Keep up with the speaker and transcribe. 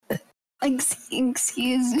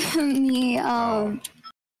Excuse me.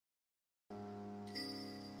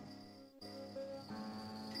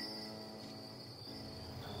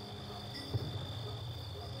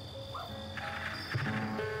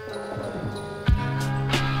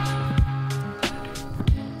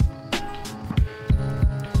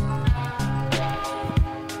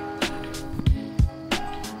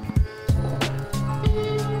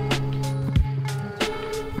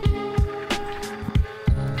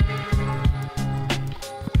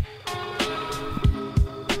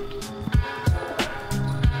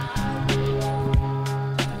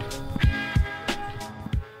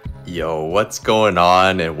 Yo, what's going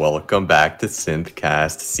on? And welcome back to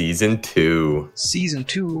SynthCast Season 2. Season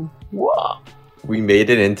 2? Wow. We made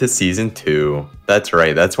it into Season 2. That's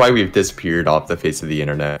right. That's why we've disappeared off the face of the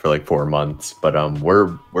internet for like 4 months. But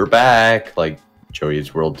we're back, like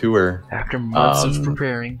Joey's World Tour. After months of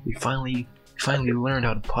preparing, we finally learned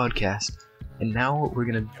how to podcast. And now we're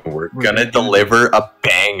gonna deliver a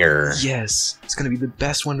banger. Yes, it's gonna be the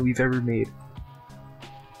best one we've ever made.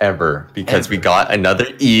 Ever, because we got another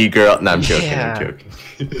e-girl. No, I'm joking. Yeah. I'm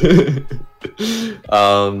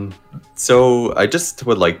joking. So I just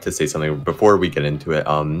would like to say something before we get into it.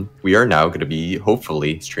 We are now going to be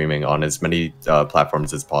hopefully streaming on as many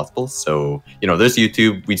platforms as possible. So there's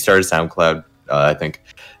YouTube. We started SoundCloud, I think,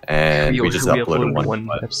 and we just uploaded one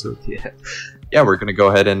episode. Yeah, we're gonna go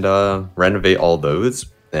ahead and renovate all those,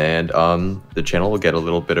 and the channel will get a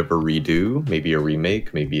little bit of a redo, maybe a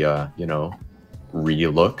remake, maybe a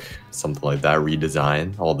relook, something like that,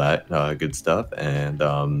 redesign, all that good stuff, and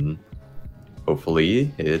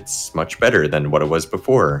hopefully it's much better than what it was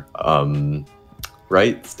before.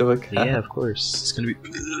 Right, Stoic? Yeah, of course. It's gonna be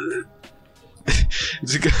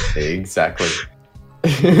exactly.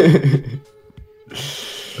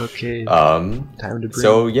 Okay. Time to bring.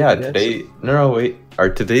 So yeah,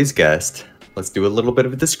 today's guest. Let's do a little bit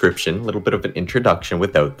of a description, a little bit of an introduction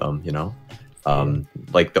without them,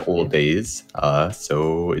 like the old days.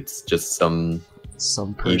 So it's just some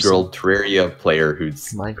e-girl Terraria player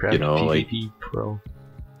who's Minecraft PvP pro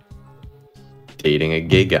dating a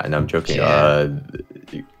gay guy. And I'm joking. Yeah.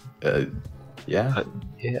 Yeah.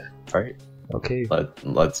 All right. Okay.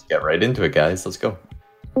 Let's get right into it, guys. Let's go.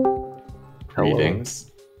 Hello.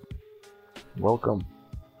 Greetings. Welcome.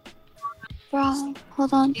 Bro,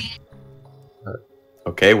 hold on.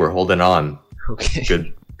 Okay, we're holding on.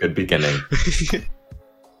 Okay. Good beginning.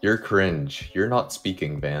 You're cringe. You're not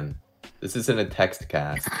speaking, Van. This isn't a text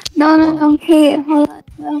cast. No, okay, hold on.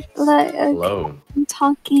 Hello. I'm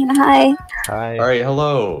talking. Hi. Hi. All right,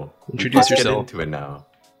 hello. Introduce Let's yourself. Get into it now.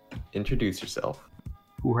 Introduce yourself.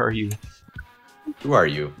 Who are you? Who are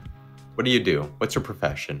you? What do you do? What's your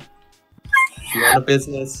profession? You own a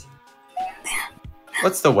business?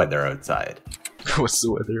 What's the weather outside? What's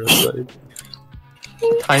the weather outside?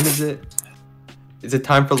 What time is it? Is it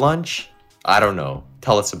time for lunch? I don't know.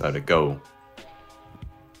 Tell us about it. Go.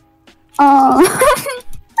 I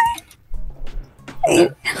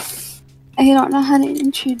don't know how to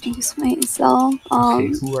introduce myself.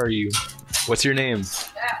 Okay, who are you? What's your name?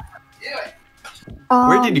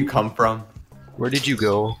 Where did you come from? Where did you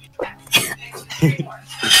go?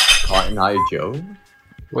 Cotton Eye Joe?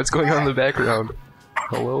 What's going on in the background?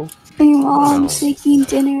 Hello? My mom's making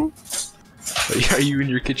dinner. Are you in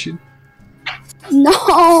your kitchen? No.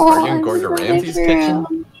 Are you in Gordon Ramsay's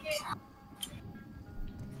kitchen?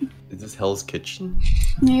 Is this Hell's Kitchen?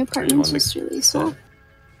 My apartment's just really small.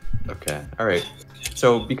 Okay, alright.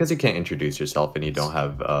 So, because you can't introduce yourself and you don't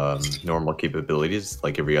have normal capabilities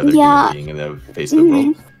like every other human being in the face of the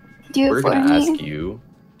world, we're gonna ask you,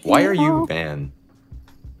 why are you Van?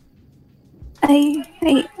 I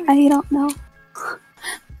don't know.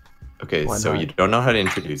 Okay, so you don't know how to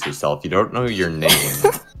introduce yourself. You don't know your name.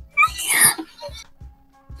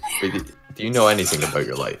 Wait, do you know anything about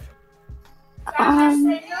your life?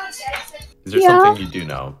 Is there something you do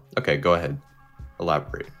know? Okay, go ahead.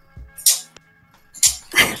 Elaborate.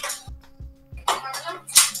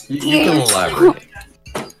 You can elaborate.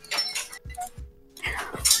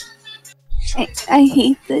 I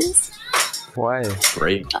hate this. Why?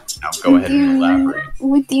 Great. Now go ahead and elaborate.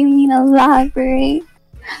 What do you mean elaborate?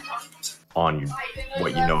 On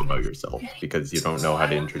what you know about yourself, because you don't know how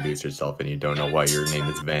to introduce yourself and you don't know why your name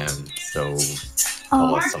is Van, so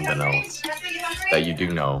tell us something else that you do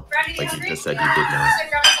know, like you just said you did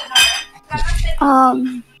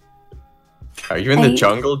know. Are you in the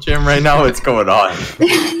jungle gym right now? What's going on?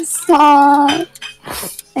 Stop.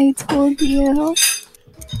 I told you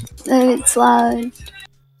that it's loud.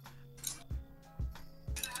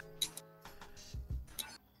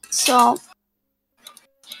 So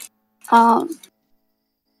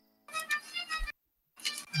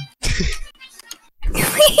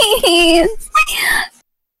Please!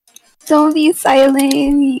 Don't be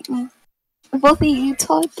silent. Both of you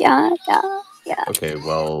talk, yeah. Okay,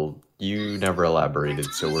 well, you never elaborated,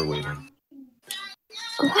 so we're waiting.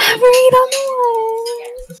 Elaborate on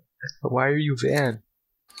But why are you Van?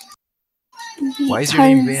 what? Why is your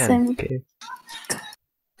name Van? I'm- Okay.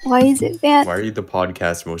 Why is it Van? Why are you the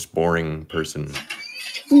podcast most boring person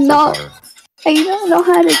No, so far? I don't know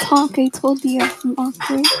how to talk. I told you I'm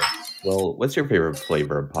awkward. Well, what's your favorite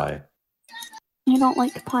flavor of pie? I don't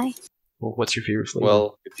like pie. Well, what's your favorite flavor?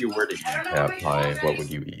 Well, if you were to eat that pie, what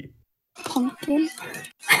would you eat? Pumpkin.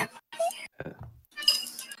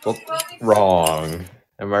 Well, wrong.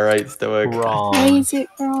 Am I right, Stoic? Why Wrong. is it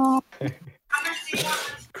wrong?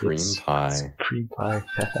 Cream It's pie. cream pie.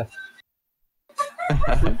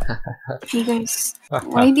 You guys,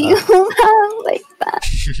 why do you laugh like that?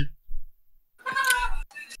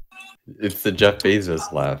 It's the Jeff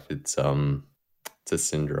Bezos laugh. It's a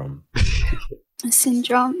syndrome. A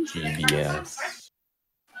syndrome. GBS.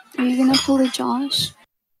 Are you gonna pull a Josh?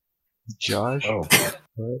 Josh? Oh.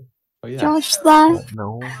 What? Oh yeah. Josh laugh?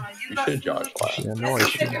 No. You should Josh laugh. Yeah, no, I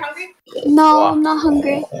shouldn't. No, I'm not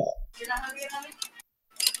hungry.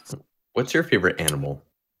 What's your favorite animal?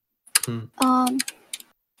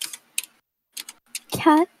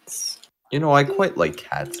 Cats. You know, I quite like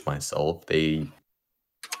cats myself. They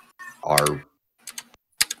are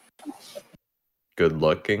good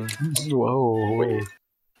looking. Whoa, wait.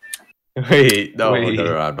 Wait, no, Wait.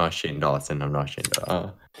 no, I'm not Shane Dawson. I'm not Shane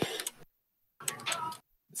Dawson.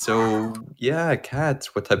 So, yeah,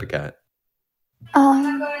 cats. What type of cat?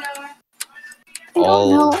 I All-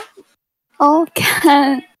 don't know. All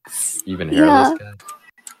cats. Even hairless Yeah. cat?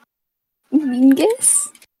 Mingus?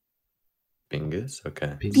 Bingus?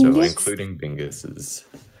 Okay. So, Bingus? including Bingus is...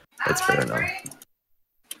 That's fair enough.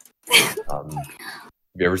 Have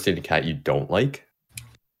you ever seen a cat you don't like?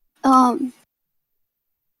 I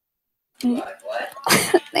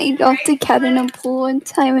dropped a cat in a pool one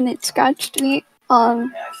time and it scratched me.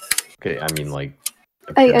 Okay, I mean, like...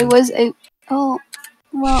 I was oh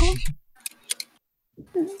well.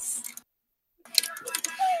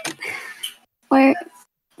 Where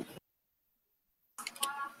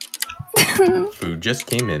Food just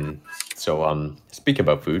came in. So, speak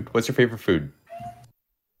about food. What's your favorite food?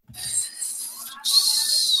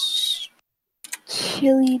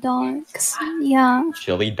 chili dogs? Yeah.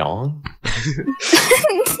 Chili dong?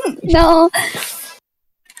 No.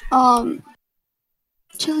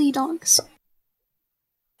 Chili dogs.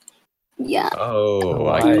 Yeah. Oh, I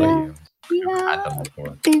Why? got Yeah. you. Never had Yeah. them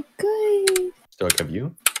before. They're good. Stoic, have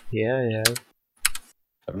you? Yeah.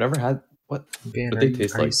 I've never had... What? Van, What are they you,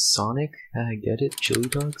 taste are you like? Sonic? I get it. Chili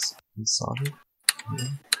dogs? And Sonic? Yeah.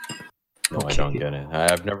 No, I don't get it.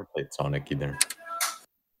 I've never played Sonic either.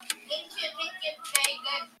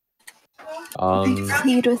 I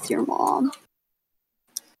played with your mom.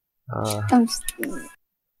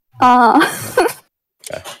 Uh,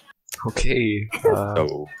 okay.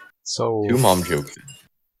 So, So. 2 mom jokes.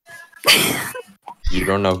 You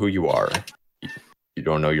don't know who you are. You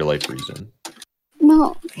don't know your life reason.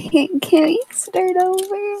 No, can we start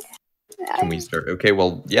over? Can we start? Okay,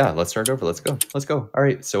 well, yeah, let's start over. Let's go. All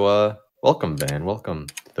right, so, welcome, Van. Welcome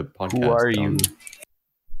to the podcast. Who are you?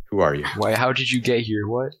 Who are you? Why? How did you get here?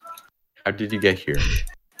 What? How did you get here?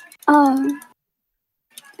 I'm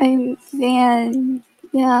Van.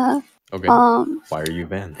 Yeah. Okay. Why are you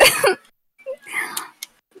Van?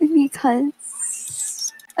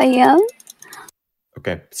 Because I am.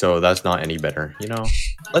 Okay, so that's not any better. You know,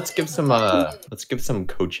 let's give some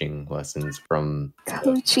coaching lessons from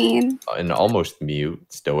Coaching. an almost mute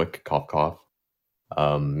Stoic cough.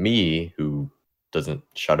 Me who doesn't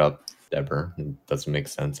shut up ever. It doesn't make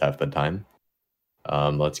sense half the time.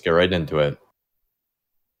 Let's get right into it.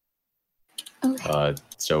 Okay.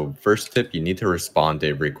 So first tip, you need to respond to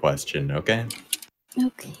every question. Okay,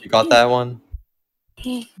 Okay. you got that one.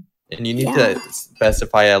 Okay. And you need Yeah. to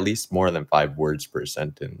specify at least more than 5 words per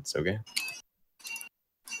sentence. Okay.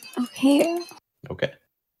 Okay. Okay.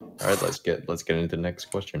 All right. Let's get into the next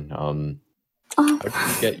question. How did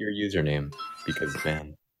you get your username? Because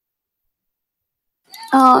man.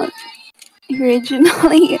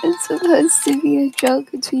 Originally it was supposed to be a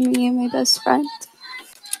joke between me and my best friend.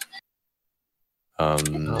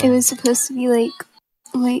 It was supposed to be like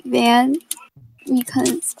White Van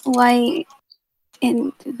because White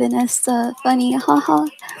and Vanessa funny, haha.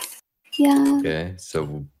 Yeah. Okay.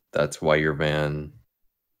 So that's why you're Van.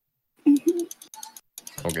 Mhm.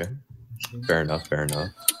 Okay. Fair enough.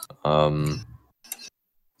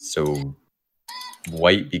 So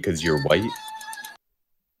white because you're white.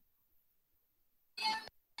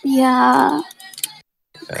 Yeah.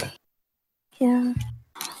 Okay. Yeah.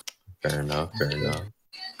 Fair enough. Fair enough.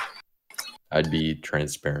 I'd be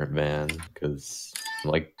transparent, man, because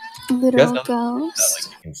like you guys Literal know that ghost.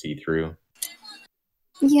 like you can see through.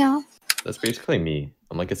 Yeah. That's basically me.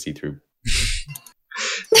 I'm like a see-through.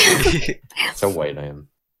 So white I am.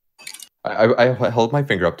 I held my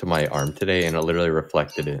finger up to my arm today and it literally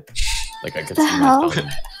reflected it. Like I could The see hell? my thumb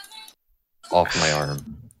off my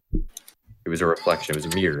arm. It was a reflection. It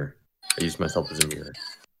was a mirror. I used myself as a mirror.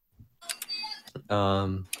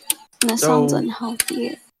 That sounds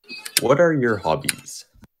unhealthy. What are your hobbies?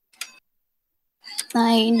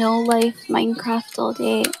 I know life Minecraft all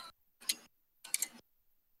day.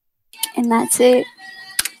 And that's it.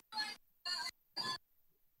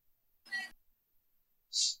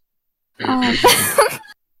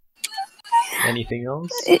 Anything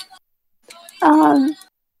else? I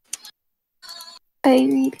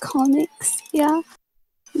read comics. Yeah.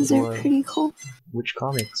 These are pretty cool. Which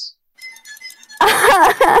comics?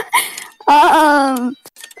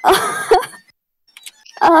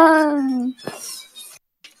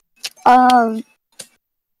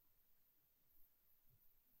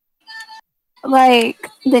 Like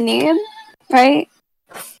the name, right?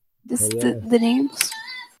 Just Oh, yeah. the names.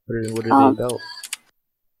 What are they about?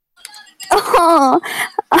 Oh,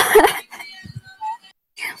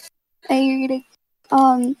 I read it.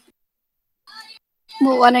 Well,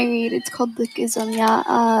 when I read, it's called Bookism.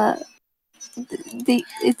 Yeah.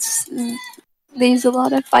 There's a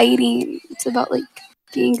lot of fighting. It's about like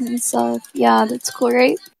gangs and stuff. Yeah, that's cool,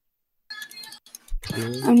 right?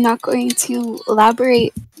 Okay. I'm not going to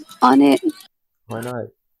elaborate on it. Why not?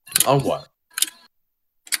 On what?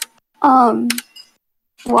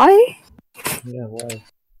 Why? Yeah, why?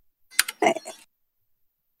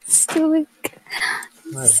 Stoic.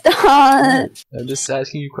 Why? Stop. I'm just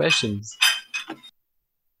asking you questions.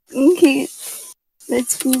 Okay,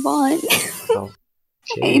 let's move on. Oh,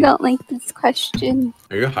 I okay. don't like this question.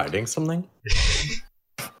 Are you hiding something?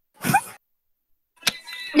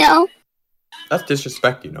 No, That's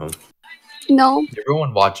disrespect, you know. no.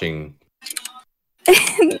 Everyone watching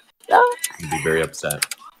No. would be very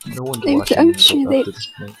upset. No one's I'm watching sure up to this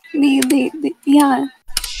point. they yeah.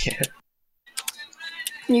 Yeah,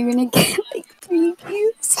 You're gonna get like 3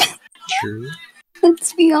 views. true.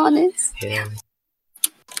 Let's be honest. Yeah.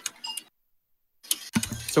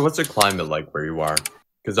 So what's the climate like where you are?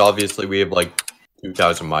 Because obviously we have like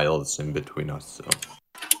 2,000 miles in between us.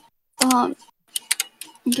 So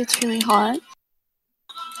It gets really hot.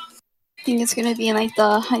 I think it's gonna be in like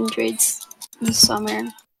the hundreds this summer.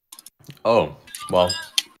 oh well,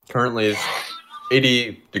 currently it's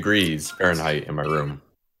 80 degrees Fahrenheit in my room.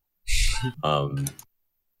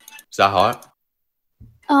 Is that hot?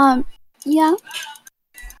 Yeah.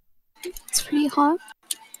 It's pretty hot.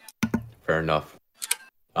 Fair enough.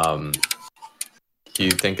 Do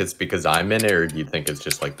you think it's because I'm in it, or do you think it's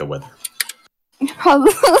just like the weather?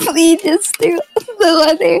 Probably just through the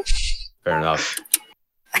weather. Fair enough.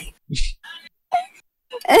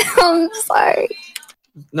 I'm sorry.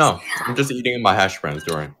 No, I'm just eating my hash browns,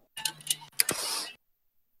 Dorian.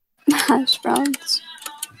 Hash browns.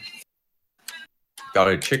 Got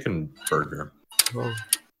a chicken burger. Oh,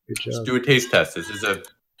 good Let's job. do a taste test. This is a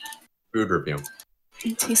food review.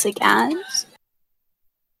 It tastes like ass.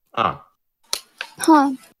 Ah,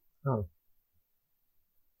 Huh. Oh,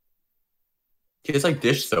 tastes like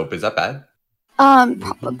dish soap. Is that bad?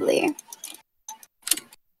 Probably.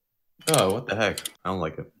 Oh, what the heck? I don't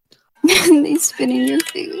like it. They spit in your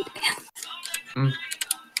food.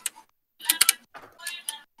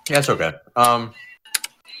 Yeah, it's okay.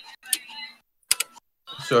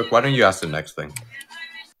 So why don't you ask the next thing?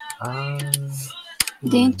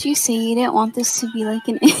 Didn't you say you didn't want this to be like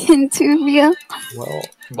an interview?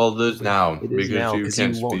 well, it is now it is now because you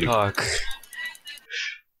can't you won't speak. talk.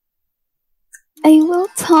 I will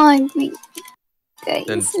talk, guys.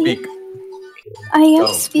 Then speak. I am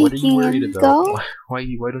Go. speaking. What are you worried about? Go.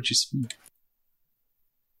 Why don't you speak?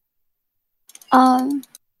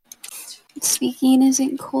 Speaking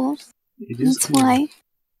isn't cool. It is That's cool. why.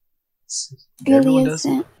 Everyone Really does it,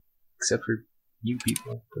 isn't. except for you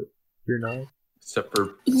people, but you're not. Except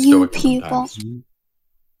for You stoic people. sometimes.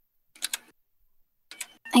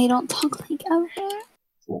 I don't talk like ever.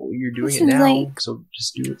 Well, you're doing This it is now, like- so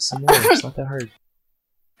just do it some more. It's not that hard.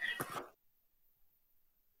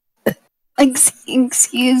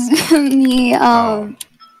 Excuse me. Oh.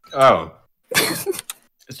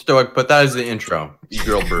 Stoic, but that is the intro. You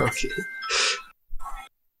girl bird. Okay.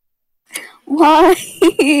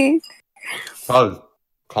 Why? Oh,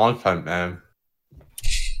 content, man.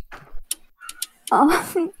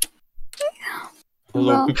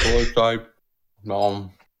 Hello, people outside.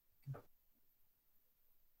 All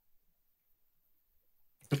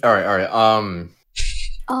right.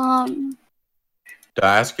 Did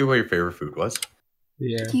I ask you what your favorite food was?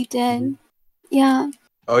 Yeah. You did. Yeah.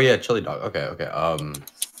 Oh yeah, chili dog. Okay.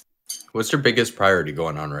 What's your biggest priority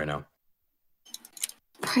going on right now?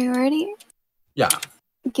 Priority? Yeah.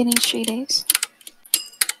 Getting straight A's.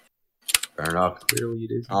 Fair enough. Clearly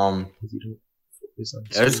it isn't. Because you don't focus on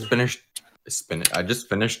I just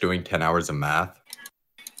finished doing 10 hours of math.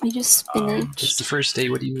 You just spinach. It's the first day.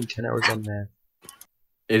 What do you mean 10 hours on math?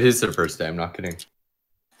 It is the first day. I'm not kidding.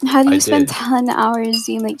 How do you I spend did. 10 hours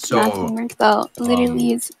doing like math homework though?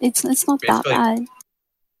 Literally, it's not that bad.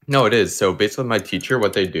 No, it is. So basically, my teacher,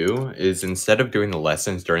 what they do is instead of doing the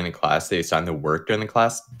lessons during the class, they assign the work during the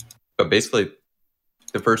class. But basically,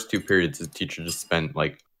 the first 2 periods, the teacher just spent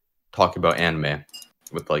like talking about anime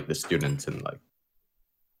with like the students and like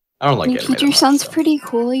I don't like Your anime. teacher sounds pretty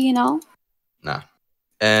cool, you know. Nah,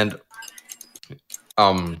 and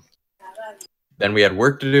then we had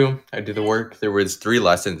work to do. I did the work. There was 3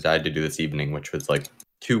 lessons I had to do this evening, which was like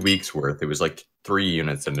 2 weeks worth. It was like 3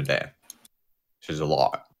 units in a day, which is a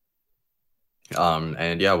lot.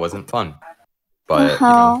 And yeah, it wasn't fun, but you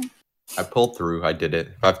know, I pulled through. I did it.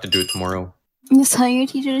 If I have to do it tomorrow, just tell your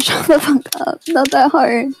teacher to shut the fuck up. Not that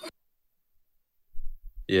hard.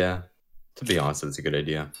 Yeah, to be honest, it's a good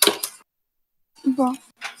idea. Well,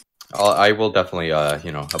 I will definitely,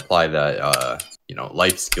 apply that,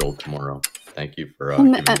 life skill tomorrow. Thank you for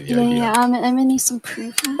giving me the idea. Yeah, I'm gonna need some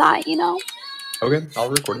proof of that, you know. Okay, I'll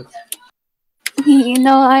record it. You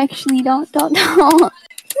know, I actually don't know.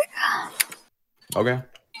 Okay.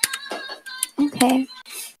 Okay.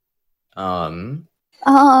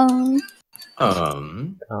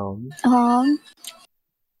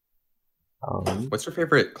 What's your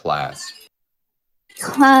favorite class?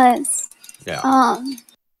 Class. Yeah.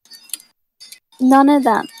 None of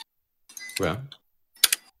them. Yeah.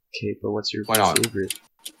 Okay, but what's your favorite?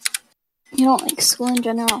 You don't like school in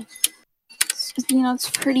general. It's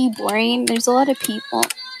pretty boring. There's a lot of people.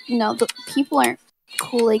 The people aren't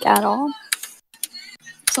cool like at all.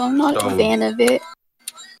 So I'm not a fan of it.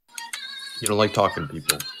 You don't like talking to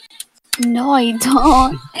people? No, I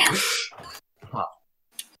don't. Huh.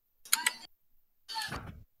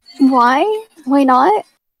 Why? Why not?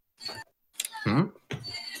 Hmm?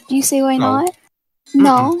 Do you say why not?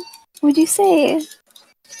 No. What'd you say?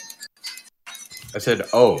 I said,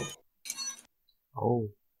 oh. Oh.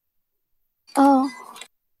 Oh.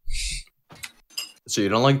 So you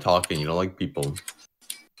don't like talking, you don't like people.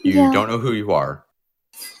 You Yeah. don't know who you are.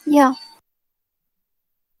 Yeah.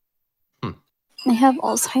 I have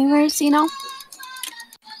Alzheimer's, you know?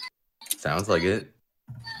 Sounds like it.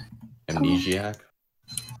 Amnesiac.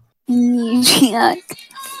 Amnesiac.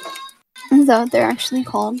 Is that what they're actually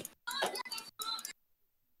called?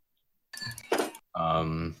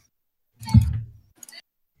 How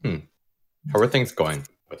are things going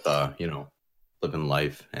with living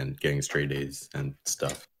life and getting straight A's and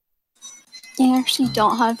stuff? I actually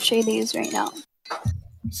don't have straight A's right now.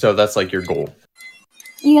 So that's like your goal?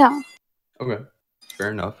 Yeah. Okay.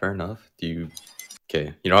 Fair enough. You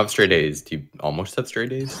don't have straight A's. Do you almost have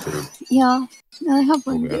straight A's? Or? Yeah. I have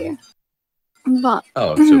one there. But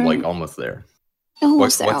so like almost there.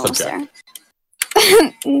 Almost what there. subject?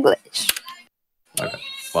 English. Okay.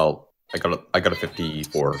 Well, I got a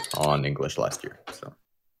 54 on English last year, so.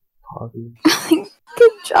 Good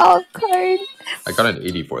job, Card. I got an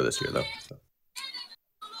 84 this year though. So.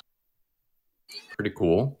 Pretty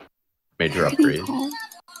cool. Major upgrade. Cool.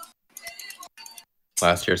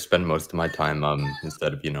 Last year I spent most of my time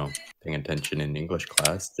instead of paying attention in English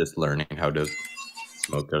class, just learning how to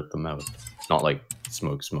smoke out the mouth. Not like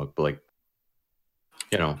smoke, but like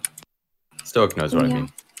Stoic knows what I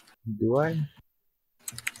mean. Do I?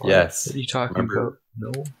 Yes. What are you talking about?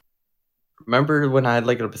 No. Remember when I had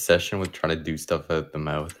like an obsession with trying to do stuff out the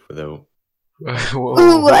mouth without...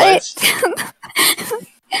 Whoa, what?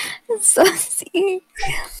 So sick.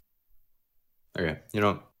 Okay,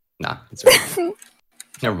 nah, it's okay.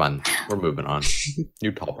 Never mind. We're moving on.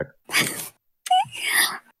 New topic.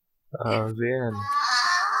 Oh, man.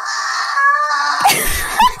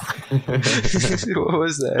 What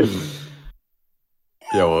was that?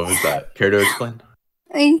 Yeah, what was that? Care to explain?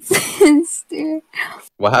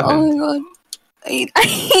 What happened? Oh my god.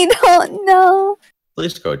 I don't know.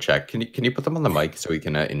 Let's go check. Can you put them on the mic so we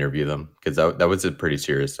can interview them? Because that was a pretty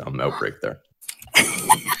serious outbreak there.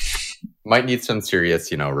 Might need some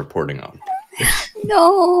serious, reporting on.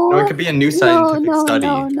 No. It could be a new scientific study.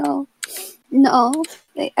 No.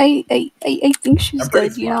 I think she's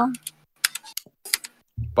good,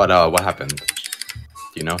 But what happened?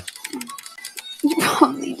 Do you know? You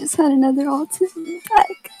probably just had another autism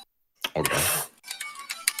attack. Okay.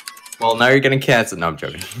 Well, now you're getting canceled. No, I'm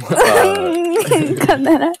joking. Cut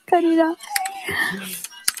that out. Cut it out.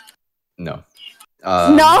 No.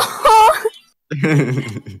 No!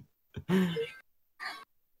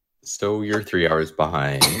 So you're 3 hours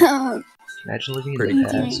behind. Imagine living Pretty in the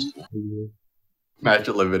past.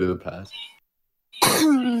 Imagine living in the past.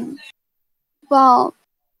 Well,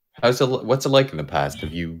 What's it like in the past?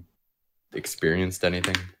 Have you experienced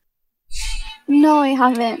anything? no, I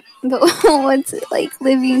haven't. But what's it like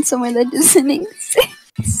living somewhere that doesn't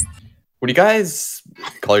exist? Would you guys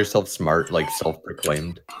call yourself smart, like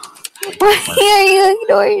self-proclaimed? Why are you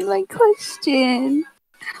ignoring my question?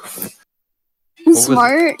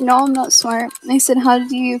 Smart? No, I'm not smart. I said, how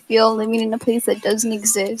do you feel living in a place that doesn't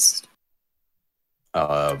exist?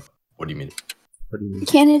 What do you mean? What do you mean?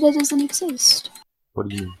 Canada doesn't exist. What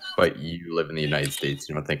do you mean? But you live in the United States.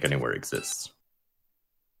 You don't think anywhere exists.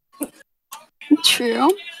 True.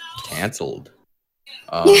 Cancelled.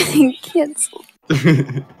 Cancel.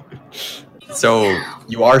 So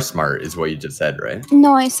you are smart, is what you just said, right?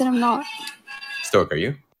 No, I said I'm not. Stoic, are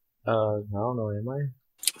you? I don't know, am I?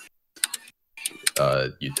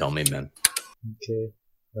 You tell me, man. Okay.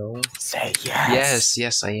 No. Say yes.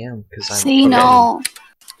 Yes, I am. Because I'm. Say no.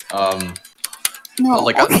 No. Well,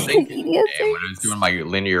 like I was thinking, Yes, when I was doing my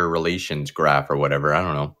linear relations graph or whatever, I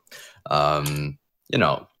don't know. You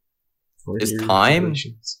know, is time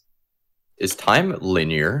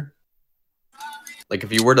linear? Like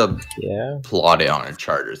if you were to plot it on a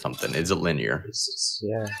chart or something, is it linear? It's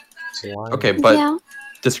a line. Okay, but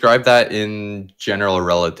describe that in general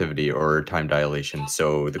relativity or time dilation.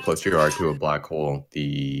 So the closer you are to a black hole,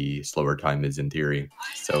 the slower time is in theory.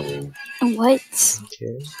 So what?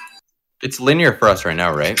 Okay. It's linear for us right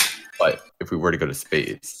now, right? But if we were to go to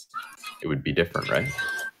space, it would be different, right?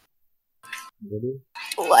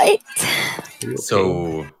 What?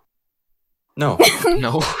 So no.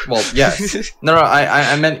 No. Well, yes. No,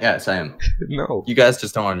 I meant yes, I am. No. You guys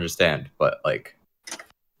just don't understand, but like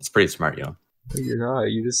it's pretty smart, you know. You're not.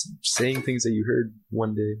 You're just saying things that you heard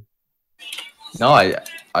one day. No, I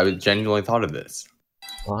genuinely thought of this.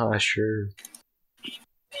 Sure.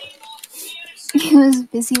 He was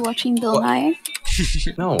busy watching Bill Nye.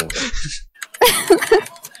 No.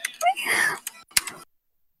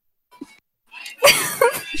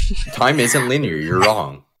 Time isn't linear. You're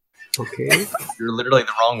wrong. Okay. You're literally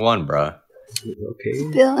the wrong one, bruh. Okay.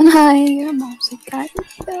 Bill Nye, your mom's a guy.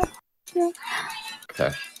 Yeah.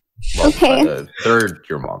 Okay. Well, Okay. Third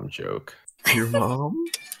your mom joke. Your mom?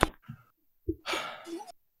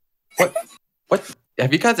 What?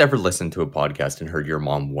 Have you guys ever listened to a podcast and heard your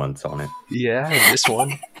mom once on it? Yeah, this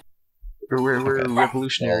one. We're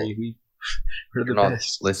revolutionary. We're the not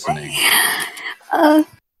best. Listening. You have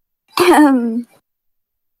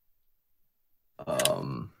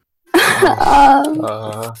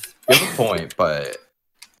a point, but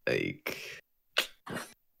like,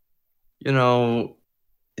 you know,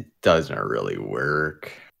 it doesn't really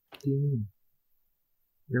work. What do you mean?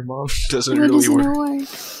 Your mom doesn't really work.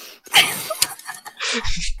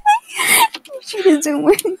 She doesn't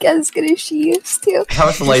work as good as she used to.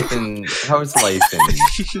 How's life in?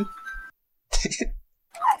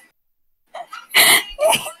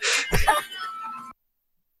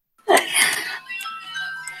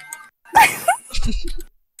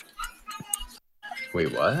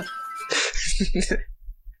 Wait, what?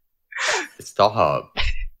 Stop.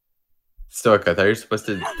 Stoic, I thought we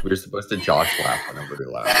were supposed to Josh laugh whenever we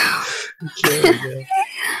laugh. Okay.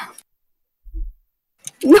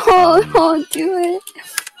 No, don't do it.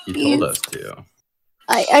 He told us to.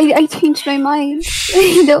 I changed my mind.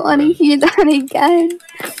 I don't want to hear that again.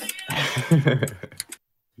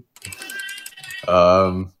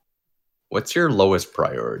 What's your lowest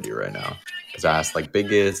priority right now? Because I asked like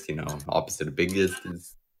biggest, you know, opposite of biggest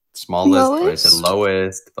is smallest. Or I said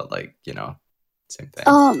lowest, but like, you know, same thing.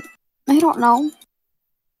 I don't know.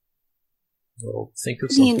 Well, think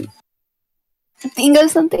of something. Think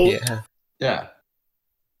of something? Yeah. Yeah.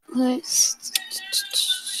 List.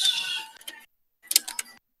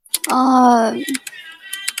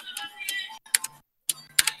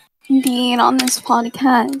 Being on this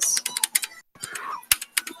podcast.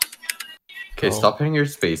 Okay, stop hitting your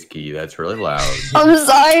space key. That's really loud. I'm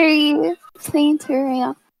sorry. Saint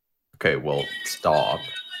Turia. Okay, well, stop.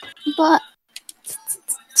 But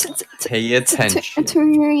pay attention.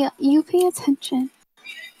 Turia, you pay attention.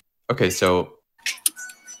 Okay, so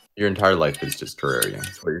your entire life is just Terraria.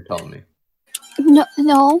 That's what you're telling me.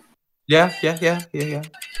 No. Yeah.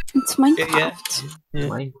 It's Minecraft. Yeah.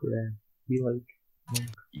 Minecraft. We like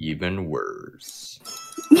Minecraft. Even worse.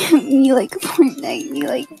 Me like Fortnite. Me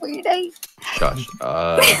like Fortnite. Josh,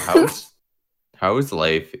 how's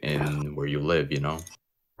life in where you live? You know.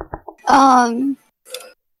 Um.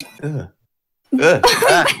 Ugh.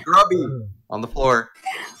 Grubby on the floor.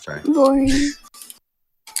 Sorry. Boring.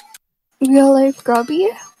 Real life grubby.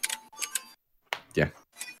 Yeah,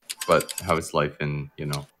 but how's life in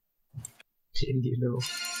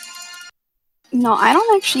No, I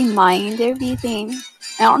don't actually mind everything.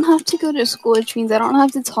 I don't have to go to school, which means I don't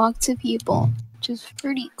have to talk to people, which is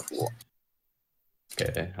pretty cool.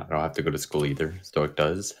 Okay, I don't have to go to school either. Stoic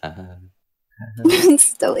does.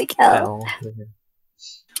 Stoic L.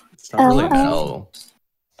 It's not really an L.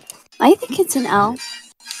 I think it's an L.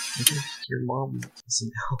 Your mom is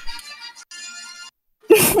an L.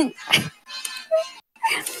 Okay.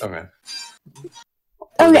 Okay.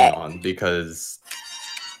 Moving on, because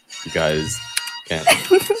you guys can't.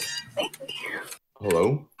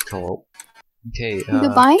 Hello? Hello. Okay.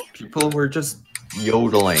 Goodbye. People were just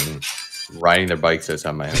yodeling, riding their bikes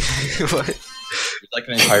outside my house. What? It's like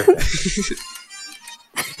an entire family.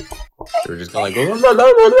 They were just going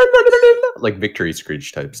like victory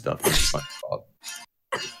screech type stuff.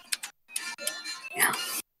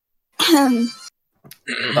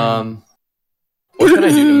 What can I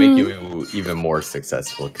do to make you even more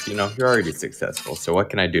successful? Because you're already successful. So what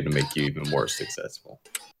can I do to make you even more successful?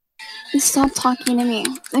 Stop talking to me.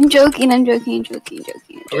 I'm joking.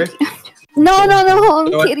 Okay. No,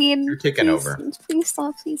 I'm kidding. You're taking over. Please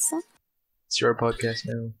stop. It's your podcast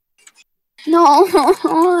now. No.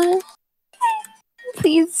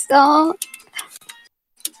 Please stop.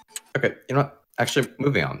 Okay, actually,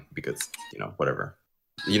 moving on, because, whatever.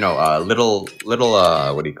 Little,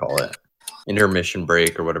 what do you call it? Intermission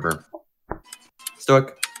break or whatever.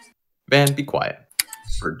 Stoic, Van, be quiet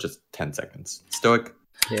for just 10 seconds. Stoic,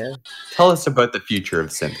 Yeah? tell us about the future of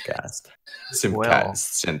SynthCast. Well.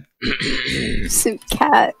 SynthCast.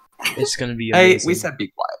 It's gonna be amazing. Hey, we said be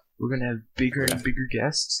quiet. We're gonna have bigger and bigger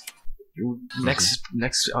guests. Next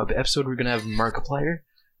episode, we're gonna have Markiplier.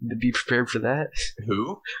 Be prepared for that.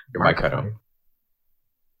 Who? Your mic cut out.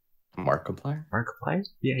 Markiplier? Markiplier?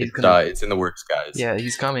 Yeah, he's gonna. It's in the works, guys. Yeah,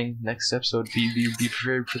 he's coming next episode. Be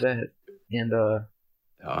prepared for that. And I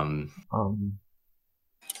don't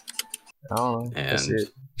know. That's And it.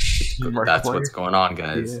 that's what's going on,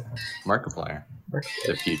 guys. Yeah. Markiplier.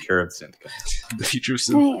 The future of SynthCast. The future of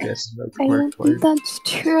SynthCast. I don't think that's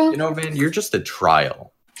true. Van, you're just a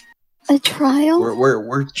trial. A trial?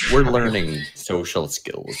 We're learning social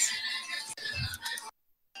skills.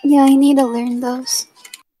 Yeah, I need to learn those.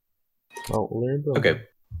 Well, learn them. Okay.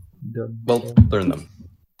 Well, learn them.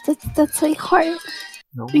 That's like hard.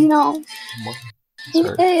 No.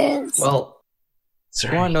 It is. Well,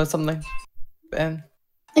 Sorry. you want to know something, Ben?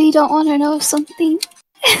 You don't want to know something?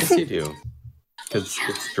 Yes, you do. Because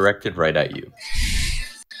it's directed right at you.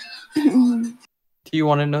 Do you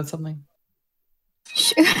want to know something?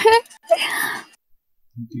 Sure.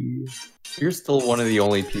 Do you? You're still one of the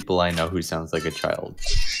only people I know who sounds like a child.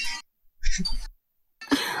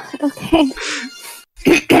 Okay.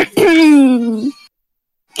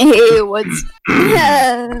 Hey, what's...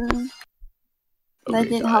 That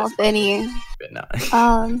didn't help any. But not.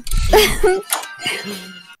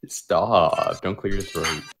 Stop. Don't clear your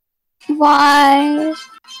throat. Why?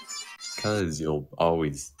 Because you'll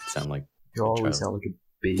always sound like You always sound like a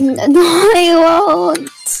baby. No, I won't.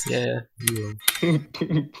 Yeah, you will.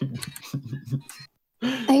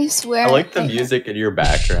 I swear. I like the music in your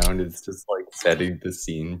background. It's just like setting the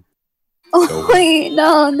scene. Oh, So wait,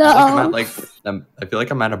 no. I feel like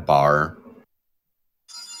I'm at a bar.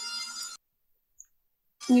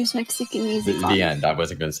 There's Mexican music on. The end. I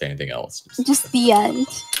wasn't going to say anything else. Just the end.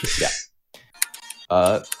 Yeah.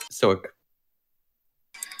 Stoic.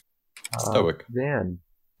 Van,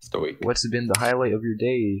 Stoic. what's been the highlight of your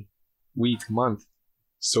day, week, month,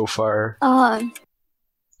 so far?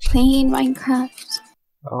 Playing Minecraft.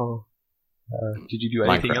 Oh. Did you do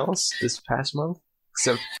anything else this past month?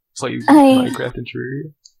 Except play Minecraft and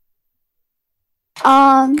Terraria?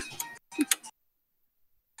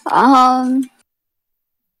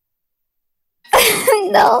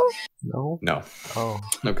 No. No. Oh.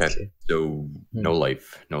 Okay. So no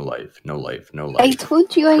life. I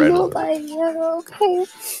told you I know life. Yeah, okay.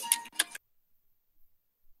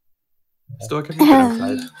 Stoic, have you been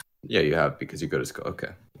outside? Yeah, you have, because you go to school. Okay.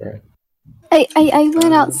 Right. I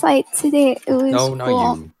went outside today. It was no, cool.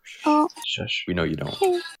 not you. Oh. Shush. We know you don't.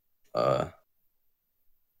 Okay.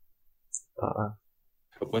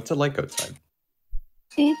 What's it like outside?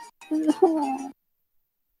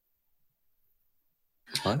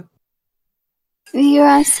 What? You're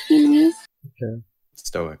asking me? Okay.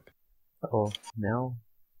 Stoic. Oh, now?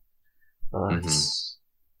 It's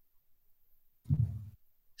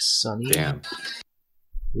sunny. Damn.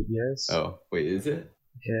 Yes. Oh, wait, is it?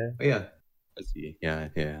 Yeah. Oh, yeah. I see. Yeah.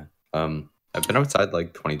 I've been outside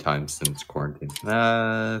like 20 times since quarantine.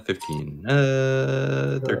 15.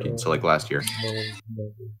 13. So like last year. No,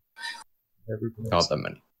 never been Not outside. that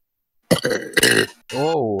many.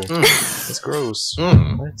 Oh, that's gross.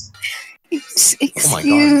 What?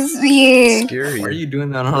 Excuse me. Scary. Why are you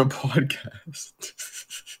doing that on a podcast?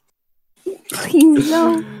 Please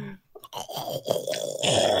no.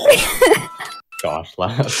 Gosh,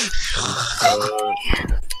 laugh.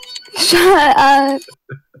 Shut up.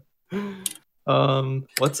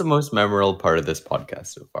 What's the most memorable part of this podcast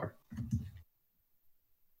so far?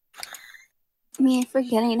 Me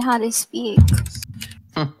forgetting how to speak.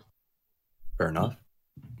 Fair enough.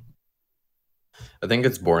 I think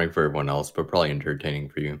it's boring for everyone else, but probably entertaining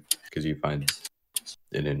for you because you find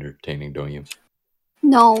it entertaining, don't you?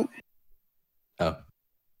 No. Oh.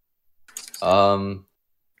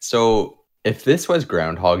 So if this was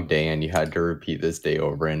Groundhog Day and you had to repeat this day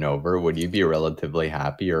over and over, would you be relatively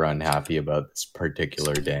happy or unhappy about this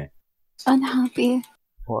particular day? Unhappy.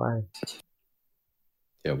 Why?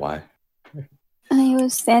 Yeah, why? I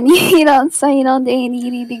was standing outside all day in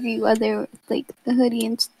 80-degree weather with like a hoodie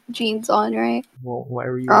and jeans on, right? Well, why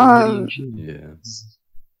were you wearing hoodie and jeans?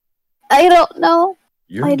 Yeah. I don't know.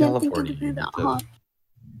 You're I in didn't think California. it would be You that need to- hot.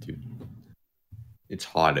 Dude, it's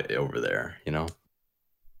hot over there, you know?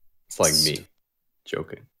 It's like me.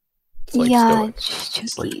 Joking. It's like Yeah, stoic.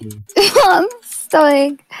 It's like me. I'm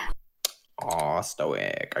stoic. Aw,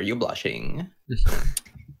 stoic. Are you blushing?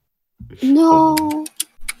 No.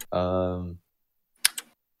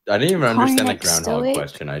 I didn't even understand the Karnak groundhog stoic?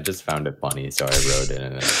 question. I just found it funny, so I wrote it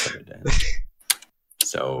and then I put it in.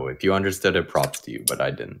 So if you understood it, props to you, but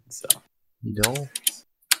I didn't. So You don't?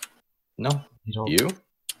 no, You don't? you.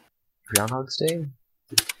 Groundhog's Day?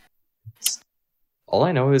 All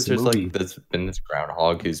I know is It's a there's movie. like been this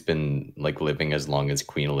groundhog who's been like living as long as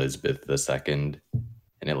Queen Elizabeth II, and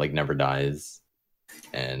it like never dies,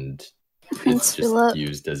 and Prince it's just Philip.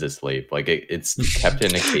 used as a slave. Like it's kept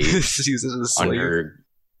in a cage It's used as a slave. under.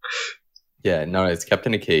 Yeah, no, it's kept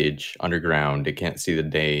in a cage underground. It can't see the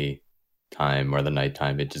daytime or the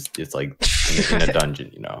nighttime. It's like in a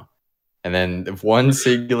dungeon, you know. And then one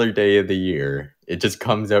singular day of the year, it just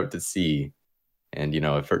comes out to sea. And you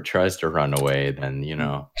know, if it tries to run away, then you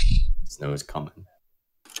know, snow's coming.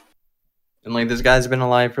 And like this guy's been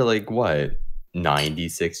alive for like what,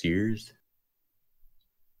 96 years?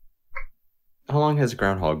 How long has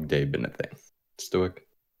Groundhog Day been a thing? Stoic.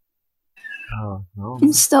 Oh, no.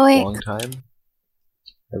 I'm stoic. Long time.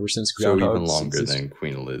 Ever since So Groundhog even longer exists. than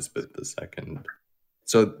Queen Elizabeth II.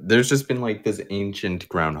 So there's just been like this ancient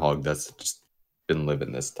groundhog that's just been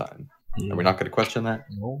living this time. Yeah. Are we not going to question that?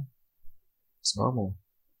 No. It's normal.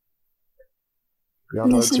 This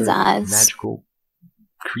Groundhogs is are us. magical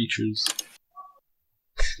creatures.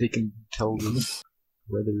 They can tell the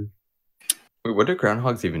weather. Wait, what do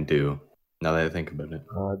groundhogs even do? Now that I think about it.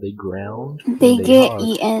 They ground. They and get hog.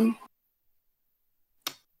 eaten.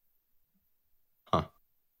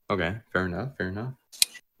 Okay, fair enough.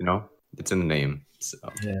 You know, it's in the name. So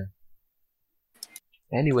Yeah.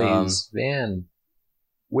 Anyways, Van,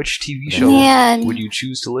 which TV show Man. would you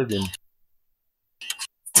choose to live in?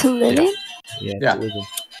 To live Yeah. in? Yeah. To live in.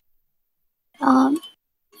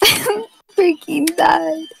 Freaking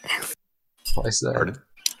died. Why is that? Pardon?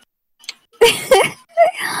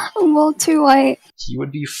 Walter White. He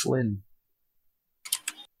would be Flynn.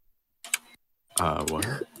 What?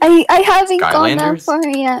 I haven't gone that Skylanders? far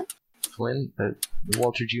yet. Flynn?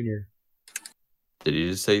 Walter Jr. Did you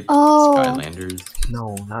just say Oh. Skylanders?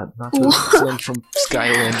 No, not the Flynn from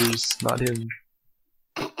Skylanders. Not him.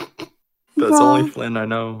 That's Bro. only Flynn I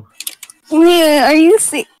know. Wait, are you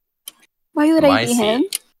sick? Why would I be see. him?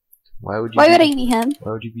 Why would you? Why be, would I be him?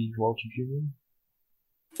 Why would you be Walter Jr.?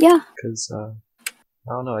 Yeah. Because I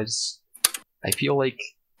don't know. I feel like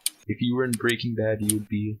if you were in Breaking Bad, you would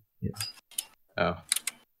be. Yeah. Oh.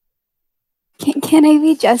 Can I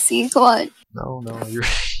be Jesse? Come on. No,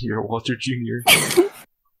 you're Walter Jr.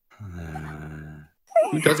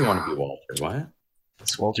 Who doesn't want to be Walter? What?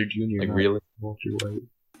 It's Walter Jr. Like not really? Walter White.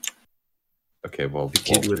 Okay, well, The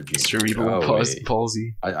kid Walter with Jr. cerebral Oh, wait.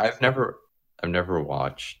 palsy. I've never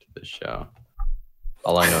watched this show.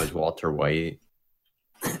 All I know is Walter White.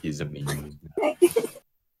 He's a meme.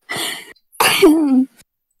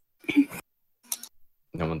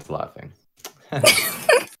 No one's laughing.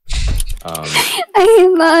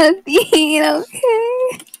 I'm not being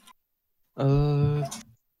okay.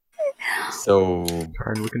 So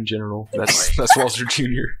Karn, look in general. That's Walter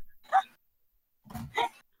Jr.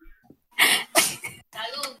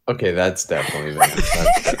 Okay, that's definitely Van.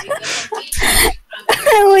 That's definitely.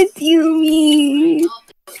 What do you mean?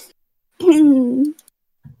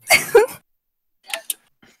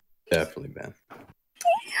 Definitely Van.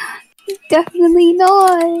 Definitely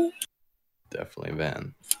not. Definitely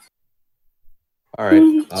Van.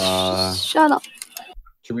 Alright, Shut up.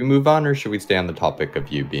 should we move on or should we stay on the topic of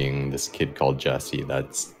you being this kid called Jesse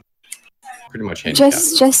that's pretty much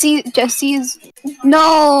handicapped? Jesse is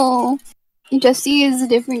no. Jesse is a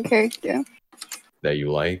different character. That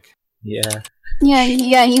you like? Yeah.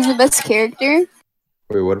 Yeah, he's the best character.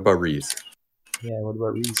 Wait, what about Reese? Yeah, what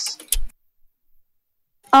about Reese?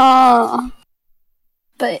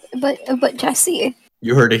 But Jesse.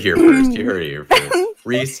 You heard it here first. You heard it here first.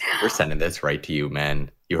 Reese, we're sending this right to you, man.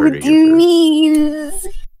 You heard What it do you here first.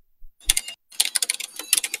 mean?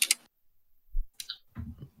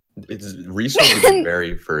 It's Reese will be the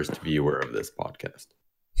very first viewer of this podcast.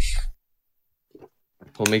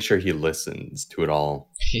 We'll make sure he listens to it all.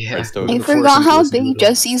 Yeah. Right, Stoke? I Look forward forgot to how listening big to it.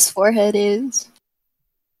 Jesse's forehead is.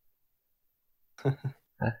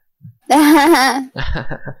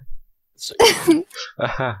 So, you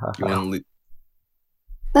want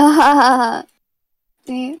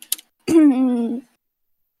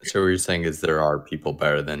so what you're saying is there are people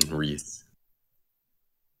better than Reese.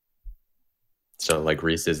 So like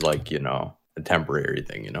Reese is like, you know, a temporary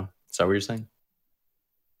thing, you know? Is that what you're saying?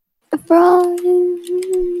 Bro.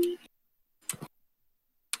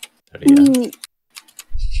 Yeah.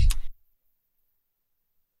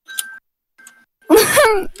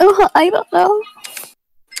 I don't know.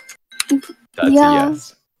 That's Yeah. a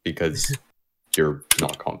yes. Because you're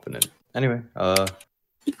not confident. Anyway, Of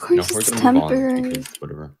you know, course, we're it's gonna move on temporary. because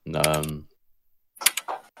whatever.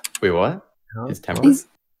 Wait, what? Huh? It's temporary?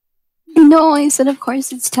 No, I said of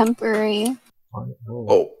course it's temporary.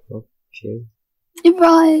 Oh, Okay.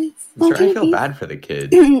 Bro, it's I'm not starting to gonna feel be. bad for the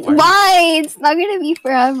kid. Why are you- Why? It's not gonna be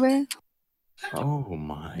forever. Oh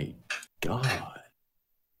my god.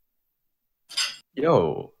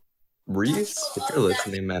 Yo, Reese, if you're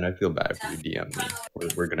listening, man, I feel bad for you. DM me.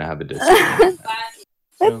 We're gonna have a discussion.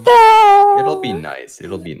 What the? It'll be nice.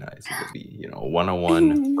 It'll be nice. It'll be, you know,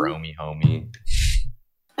 101, bro me, homie.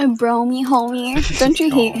 A bromy homie. Don't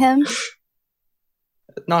you hate him?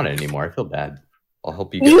 Not anymore. I feel bad. I'll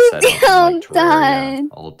help you get You set up in like don't, Terraria. Dad.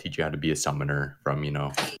 I'll teach you how to be a summoner from, you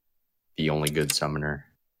know, the only good summoner.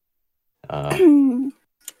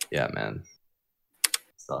 Yeah, man.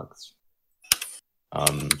 Sucks. How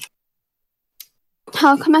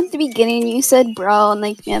come at the beginning you said bro and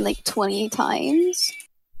like man like 20 times?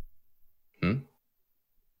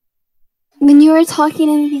 When you were talking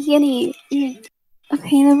in the beginning,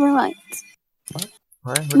 okay, never mind.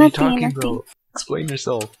 What are you Nothing, talking nothing. about? Explain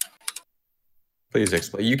yourself. Please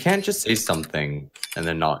explain. You can't just say something and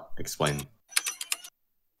then not explain.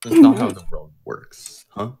 That's not how the world works,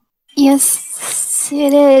 huh? Yes,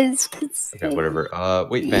 it is. Okay, whatever.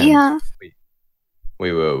 Wait, Van. Yeah. Wait.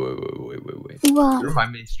 What? You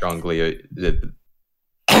remind me strongly.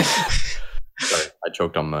 Sorry, I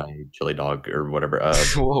choked on my chili dog or whatever.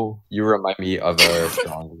 Whoa. You remind me of a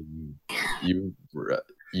strongly.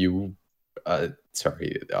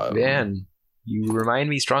 Sorry. Man, you remind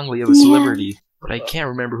me strongly of a celebrity, but I can't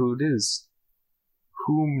remember who it is.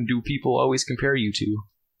 Whom do people always compare you to?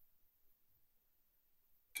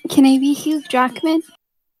 Can I be Hugh Jackman?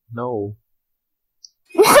 No.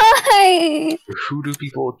 Why? Who do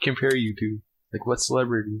people compare you to? Like, what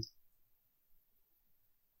celebrity?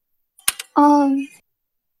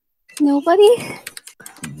 Nobody?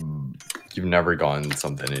 You've never gotten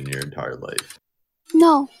something in your entire life.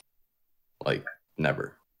 No. Like,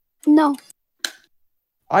 never. No.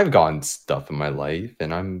 I've gotten stuff in my life,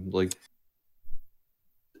 and I'm like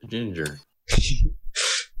ginger.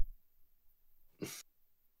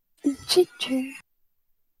 Ginger.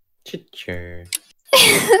 Chitcher.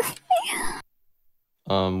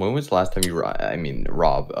 When was the last time you?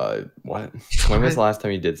 Rob. What? When was the last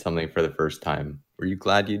time you did something for the first time? Were you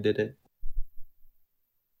glad you did it?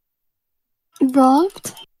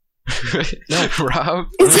 Robbed? No, Rob.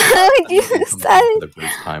 Is that what you For said? the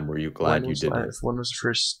first time, were you glad you did it? When was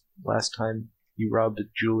the last time you robbed a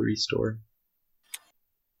jewelry store?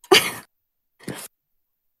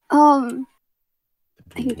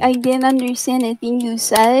 I didn't understand anything you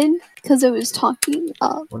said because I was talking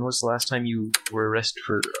up. When was the last time you were arrested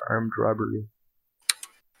for armed robbery?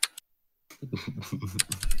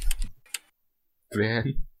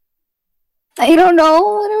 Man, I don't know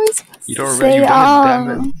what I was supposed you to don't say. remember. You've done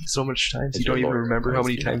it that so much times. Is You don't your even lawyer remember how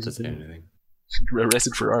many advised you not times to you've say been anything?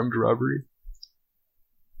 arrested for armed robbery.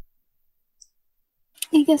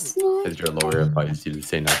 I guess not. Has your lawyer advised you to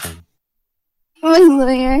say nothing? My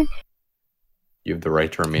lawyer. You have the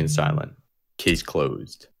right to remain silent. Case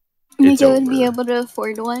closed. I think It's I would be over. able to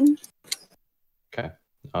afford one. Okay.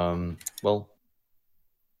 Well,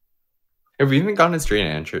 have we even gotten a straight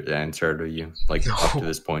answer out of you? Like, up to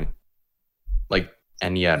this point? Like,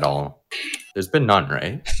 any at all? There's been none,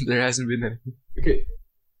 right? There hasn't been any. Okay.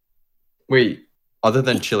 Wait, other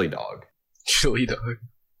than chili dog. Chili dog.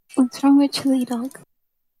 What's wrong with chili dog?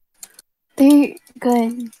 They're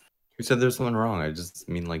good. Who said there's something wrong? I just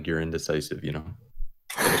mean like you're indecisive, you know?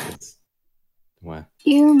 Like it's... What?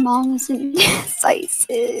 Your mom's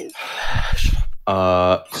indecisive.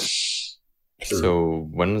 So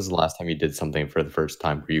when was the last time you did something for the first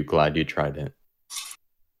time? Were you glad you tried it?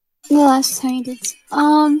 The last time I did.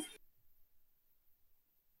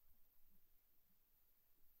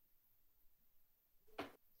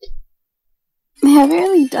 I haven't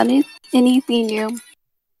really done anything new.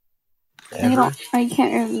 I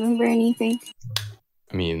can't remember anything.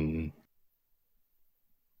 I mean,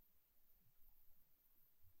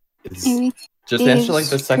 it's Maybe just answer like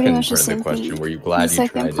the pretty second much part the of the same question. thing. Were you glad The you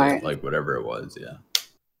second tried part? it? Like whatever it was, yeah.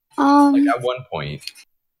 Like at one point,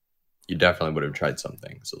 you definitely would have tried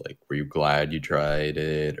something. So like, were you glad you tried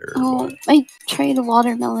it or what? I tried a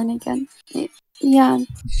watermelon again. Yeah, I'm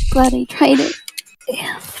glad I tried it.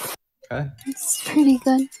 Yeah. Okay. It's pretty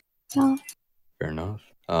good. Yeah. Fair enough.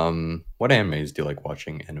 What animes do you like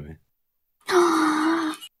watching anime?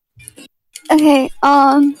 Okay,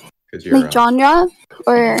 'Cause you're, like genre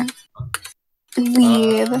or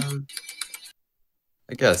the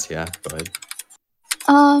I guess, yeah. Go ahead.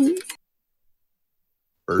 a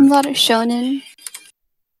Bird? lot of shonen.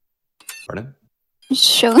 Pardon?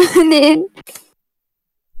 Shonen.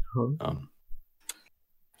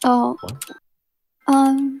 Oh. What?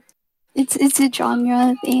 It's a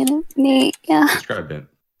genre of anime. Yeah. Describe it.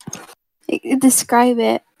 Describe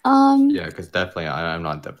it. Yeah, because definitely, I'm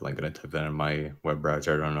not definitely gonna type that in my web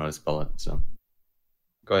browser. I don't know how to spell it, so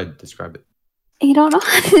go ahead, describe it. I don't know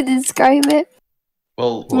how to describe it.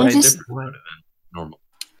 Well, Well, why just- different about it than normal?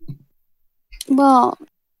 Well,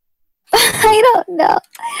 I don't know.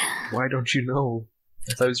 Why don't you know?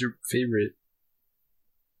 I thought it was your favorite.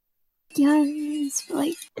 Yeah, it's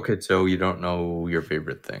like Okay, so you don't know your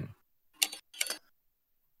favorite thing.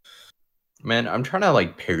 Man, I'm trying to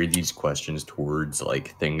like pair these questions towards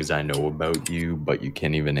like things I know about you, but you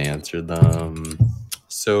can't even answer them.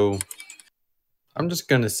 So I'm just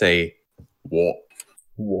gonna say what?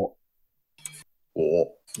 What? What?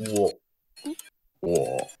 What?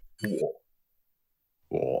 What? What?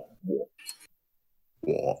 What?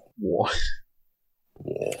 What? What?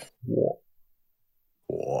 What? What?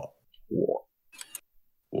 What? What?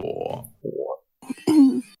 What?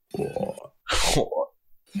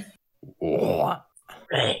 What? What?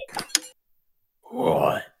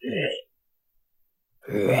 What?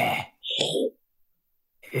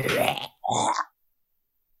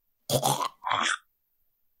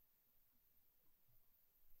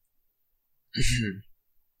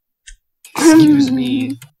 Excuse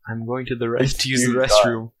me. I'm going to use the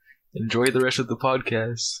restroom. Enjoy the rest of the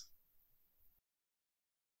podcast.